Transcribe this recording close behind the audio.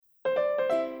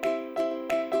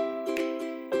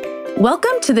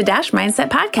Welcome to the Dash Mindset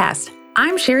Podcast.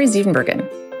 I'm Sherry Zievenbergen.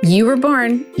 You were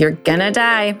born, you're gonna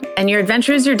die, and your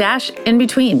adventure is your dash in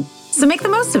between. So make the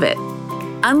most of it.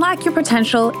 Unlock your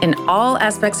potential in all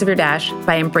aspects of your dash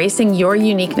by embracing your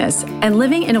uniqueness and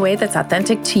living in a way that's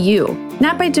authentic to you,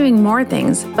 not by doing more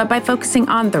things, but by focusing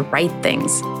on the right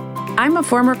things. I'm a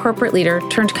former corporate leader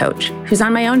turned coach who's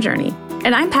on my own journey,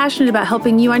 and I'm passionate about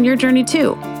helping you on your journey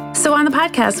too. So on the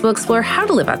podcast, we'll explore how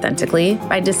to live authentically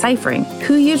by deciphering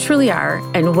who you truly are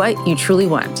and what you truly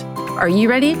want. Are you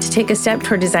ready to take a step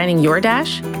toward designing your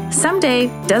dash? Someday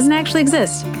doesn't actually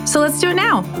exist, so let's do it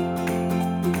now.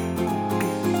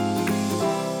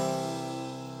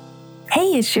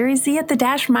 Hey, it's Sherry Z at the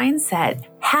Dash Mindset.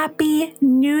 Happy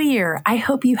New Year. I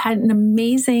hope you had an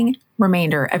amazing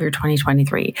remainder of your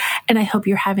 2023, and I hope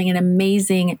you're having an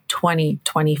amazing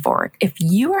 2024. If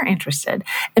you are interested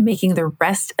in making the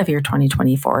rest of your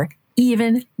 2024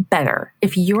 even better,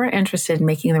 if you're interested in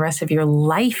making the rest of your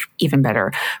life even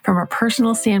better from a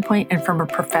personal standpoint and from a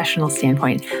professional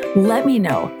standpoint, let me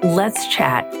know. Let's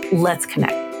chat. Let's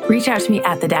connect. Reach out to me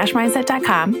at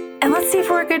thedashmindset.com and let's see if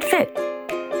we're a good fit.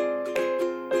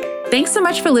 Thanks so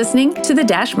much for listening to the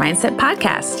Dash Mindset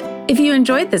Podcast. If you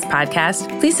enjoyed this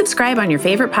podcast, please subscribe on your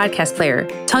favorite podcast player,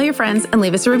 tell your friends, and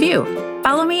leave us a review.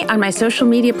 Follow me on my social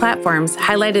media platforms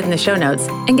highlighted in the show notes,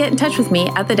 and get in touch with me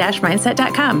at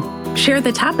thedashmindset.com. Share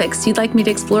the topics you'd like me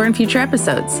to explore in future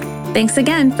episodes. Thanks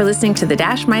again for listening to the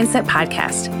Dash Mindset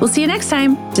Podcast. We'll see you next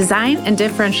time. Design and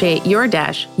differentiate your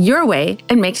dash your way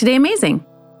and make today amazing.